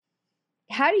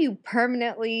How do you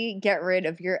permanently get rid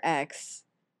of your ex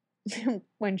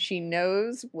when she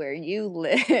knows where you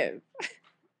live?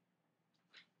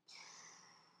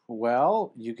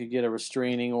 Well, you could get a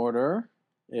restraining order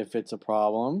if it's a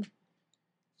problem,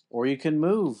 or you can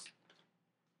move.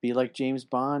 Be like James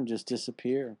Bond, just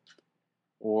disappear.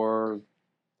 Or,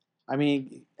 I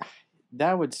mean,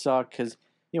 that would suck because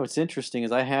what's interesting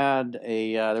is I had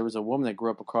there was a woman that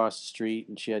grew up across the street,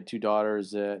 and she had two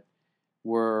daughters that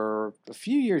were a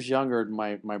few years younger than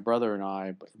my brother and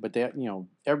I, but they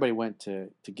everybody went to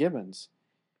Gibbons,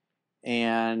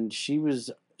 and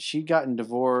she'd gotten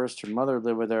divorced. Her mother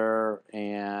lived with her,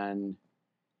 and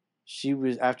she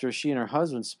was after she and her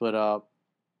husband split up.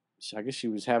 I guess she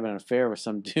was having an affair with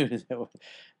some dude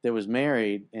that was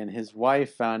married, and his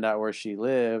wife found out where she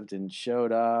lived and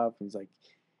showed up and was like,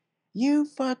 "You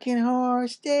fucking whore,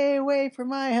 stay away from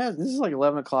my house." This is like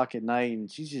 11 o'clock at night, and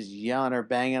she's just yelling her,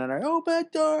 banging on her, "Open the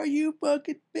door, you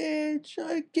fucking bitch,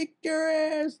 I kick your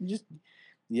ass," and just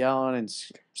yelling and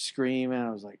screaming. I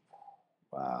was like,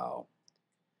 wow.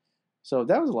 So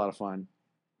that was a lot of fun.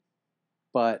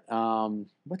 But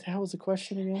what the hell was the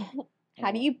question again?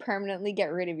 How do you permanently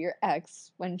get rid of your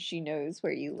ex when she knows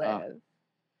where you live?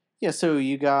 Yeah, so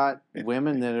you got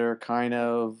women that are kind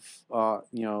of, a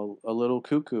little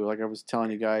cuckoo. Like I was telling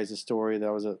you guys a story that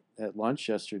I was at lunch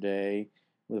yesterday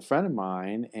with a friend of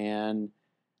mine, and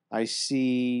I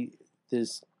see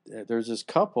this. There's this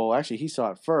couple. Actually, he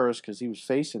saw it first because he was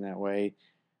facing that way.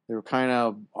 They were kind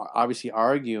of obviously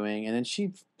arguing, and then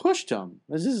she pushed him.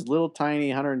 This is little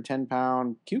tiny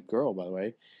 110-pound cute girl, by the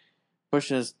way,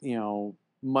 pushing his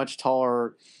much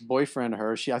taller boyfriend.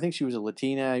 I think she was a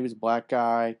Latina. He was a black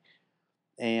guy,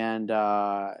 and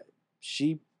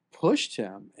she pushed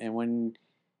him. And when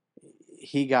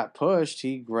he got pushed,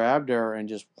 he grabbed her and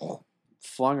just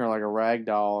flung her like a rag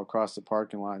doll across the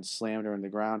parking lot and slammed her in the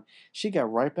ground. She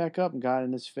got right back up and got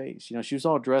in his face. She was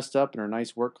all dressed up in her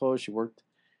nice work clothes. She worked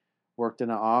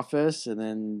in an office, and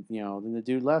then then the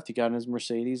dude left. He got in his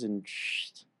Mercedes and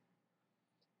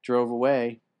drove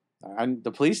away.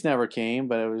 The police never came,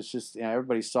 but it was just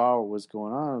everybody saw what was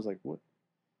going on. I was like, what?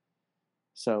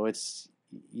 So it's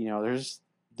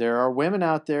there are women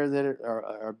out there that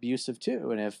are abusive too,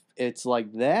 and if it's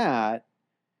like that,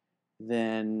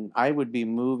 then I would be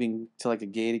moving to like a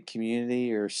gated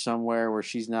community or somewhere where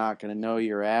she's not going to know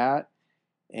you're at,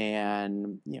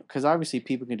 and because obviously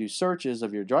people can do searches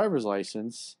of your driver's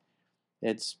license.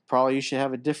 It's probably you should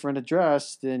have a different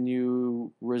address than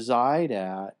you reside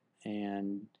at,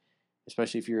 and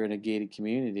especially if you're in a gated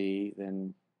community,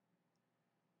 then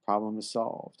problem is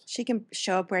solved. She can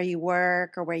show up where you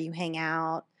work or where you hang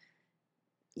out.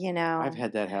 I've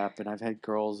had that happen. I've had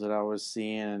girls that I was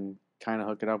seeing and kind of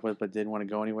hooking up with, but didn't want to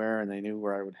go anywhere, and they knew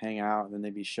where I would hang out, and then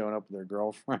they'd be showing up with their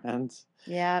girlfriends.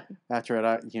 Yep. After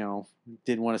I,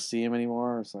 didn't want to see them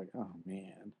anymore. It's like, oh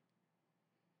man.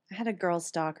 I had a girl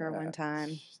stalker one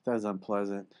time. That was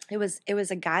unpleasant. It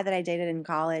was a guy that I dated in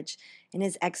college, and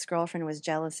his ex-girlfriend was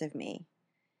jealous of me.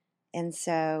 And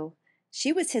so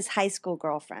she was his high school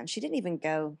girlfriend. She didn't even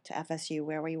go to FSU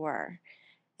where we were.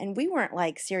 And we weren't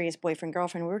like serious boyfriend,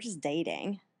 girlfriend. We were just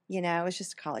dating. It was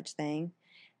just a college thing.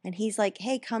 And he's like,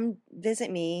 hey, come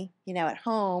visit me, at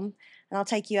home, and I'll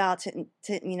take you out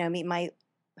to meet my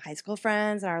high school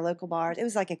friends and our local bars. It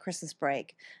was like a Christmas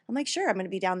break. I'm like, sure, I'm going to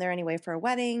be down there anyway for a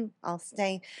wedding. I'll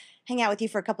hang out with you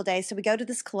for a couple days. So we go to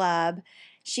this club.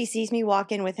 She sees me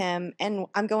walk in with him, and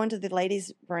I'm going to the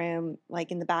ladies' room,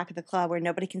 like in the back of the club where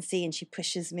nobody can see, and she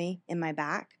pushes me in my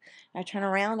back. I turn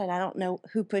around, and I don't know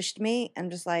who pushed me.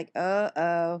 I'm just like,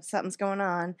 uh-oh, something's going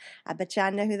on. I bet you I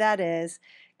know who that is,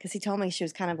 because he told me she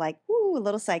was kind of like, woo, a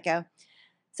little psycho.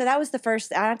 So that was the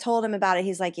first. I told him about it.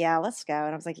 He's like, "Yeah, let's go."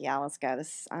 And I was like, "Yeah, let's go."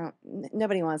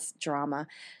 Nobody wants drama.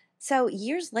 So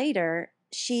years later,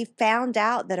 she found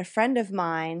out that a friend of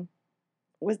mine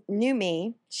knew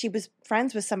me. She was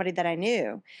friends with somebody that I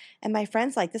knew, and my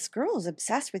friend's like, "This girl is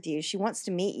obsessed with you. She wants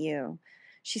to meet you.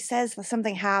 She says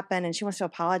something happened, and she wants to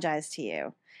apologize to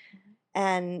you."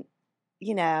 And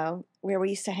where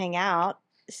we used to hang out,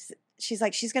 she's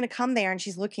like, she's going to come there, and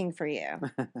she's looking for you.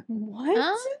 What?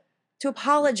 Huh? To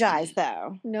apologize,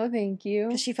 though. No, thank you.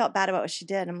 Because she felt bad about what she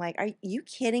did. I'm like, are you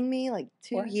kidding me? Like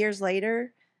 2 years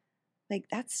later? Like,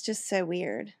 that's just so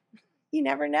weird. You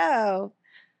never know.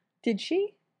 Did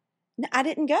she? No, I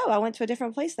didn't go. I went to a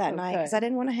different place that night because good. I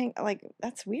didn't want to hang. Like,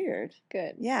 that's weird.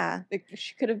 Good. Yeah.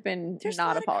 She could have been There's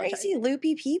not a lot of crazy,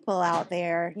 loopy people out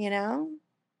there,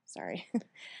 Sorry.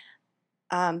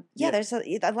 Yeah, there's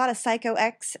a lot of psycho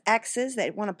exes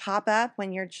that want to pop up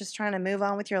when you're just trying to move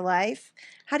on with your life.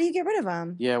 How do you get rid of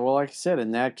them? Yeah, well, like I said,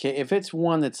 in that case, if it's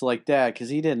one that's like that, because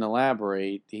he didn't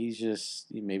elaborate, he's just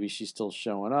maybe she's still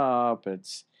showing up.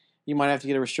 You might have to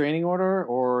get a restraining order,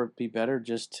 or it'd be better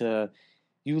just to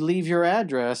you leave your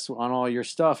address on all your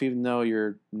stuff, even though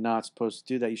you're not supposed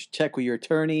to do that. You should check with your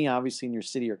attorney, obviously in your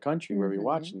city or country wherever you're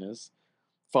watching this.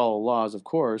 Follow laws, of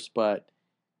course, but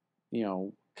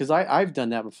because I've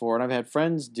done that before, and I've had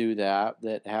friends do that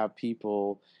have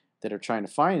people that are trying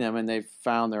to find them, and they've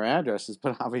found their addresses,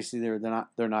 but obviously they're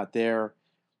not there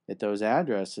at those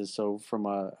addresses. So from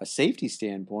a safety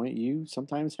standpoint, you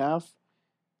sometimes have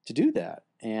to do that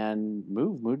and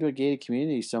move to a gated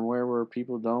community somewhere where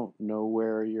people don't know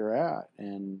where you're at,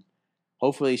 and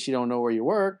hopefully she don't know where you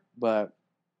work, but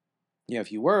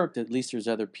if you worked, at least there's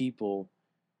other people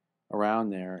around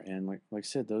there. And like I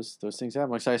said, those things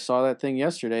happen. Like I saw that thing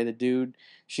yesterday. The dude,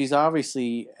 she's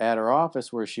obviously at her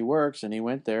office where she works, and he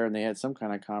went there and they had some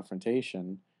kind of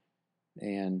confrontation.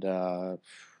 And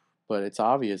but it's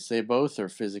obvious they both are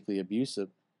physically abusive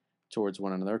towards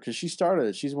one another, because she started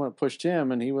it. She's the one that pushed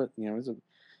him, and he was, he's a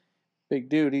big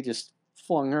dude. He just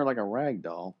flung her like a rag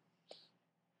doll.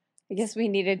 I guess we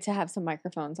needed to have some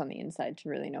microphones on the inside to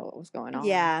really know what was going on.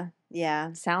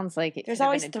 Yeah. Sounds like it. There's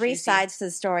always three sides to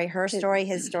the story: her story,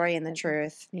 his story, and the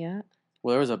truth. Yeah.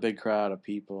 Well, there was a big crowd of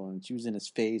people, and she was in his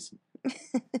face,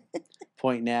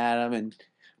 pointing at him, and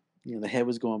the head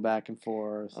was going back and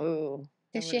forth. Oh.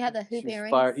 Did she have the hoop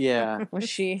earrings? Yeah. Was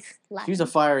she? She was a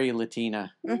fiery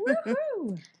Latina.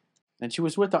 Woohoo! And she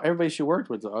was with everybody she worked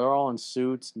with. They're all in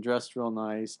suits and dressed real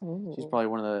nice. Ooh. She's probably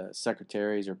one of the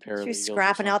secretaries or paralegals. She was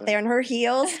scrapping out there in her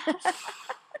heels.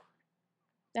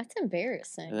 That's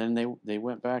embarrassing. And then they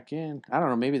went back in. I don't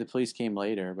know. Maybe the police came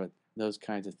later, but those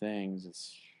kinds of things,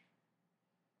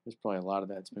 there's probably a lot of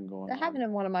that's been going on. That happened to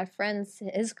one of my friends.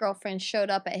 His girlfriend showed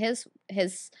up at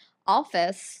his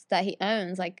office that he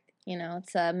owns. Like,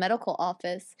 it's a medical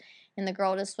office. And the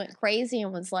girl just went crazy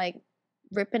and was like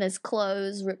ripping his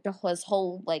clothes, ripped his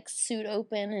whole like suit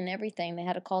open and everything. They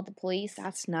had to call the police.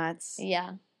 That's nuts.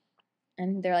 Yeah.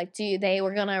 And they're like, they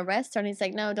were going to arrest her. And he's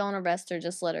like, no, don't arrest her.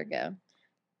 Just let her go.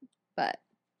 But.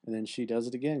 And then she does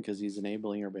it again because he's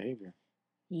enabling her behavior.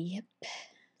 Yep.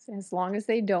 As long as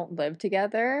they don't live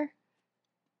together,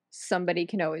 somebody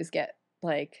can always get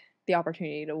like the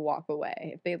opportunity to walk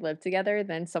away. If they live together,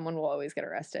 then someone will always get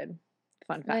arrested.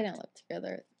 Fun fact. They don't live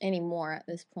together anymore at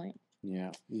this point.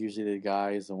 Yeah. Usually the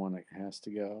guy is the one that has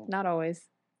to go. Not always.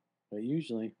 But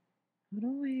usually. Not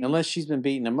always. Unless she's been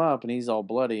beating him up and he's all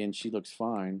bloody and she looks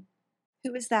fine.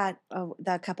 Who was that? Oh,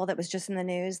 the couple that was just in the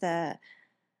news the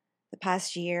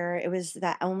past year. It was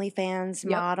that OnlyFans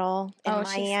model in Miami.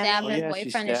 She stabbed her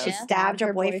boyfriend. She stabbed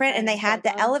her boyfriend, and they had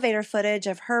the elevator footage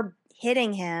of her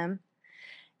hitting him.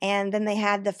 And then they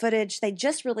had the footage. They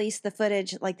just released the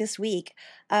footage like this week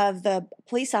of the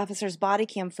police officer's body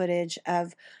cam footage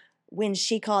of when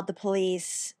she called the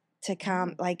police to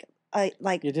come. Yeah,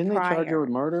 didn't they charge her with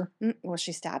murder? Well,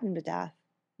 she stabbed him to death.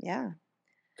 Yeah.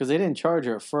 Because they didn't charge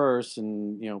her at first,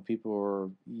 and people were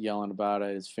yelling about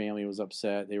it. His family was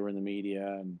upset. They were in the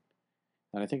media, and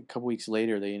I think a couple weeks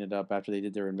later, they ended up, after they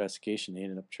did their investigation, they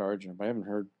ended up charging her. But I haven't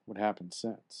heard what happened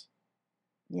since.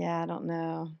 Yeah, I don't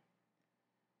know.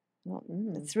 Well,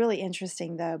 it's really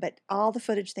interesting though. But all the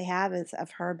footage they have is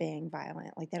of her being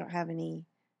violent. Like they don't have anything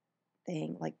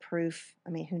like proof.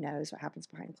 I mean, who knows what happens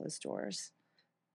behind closed doors?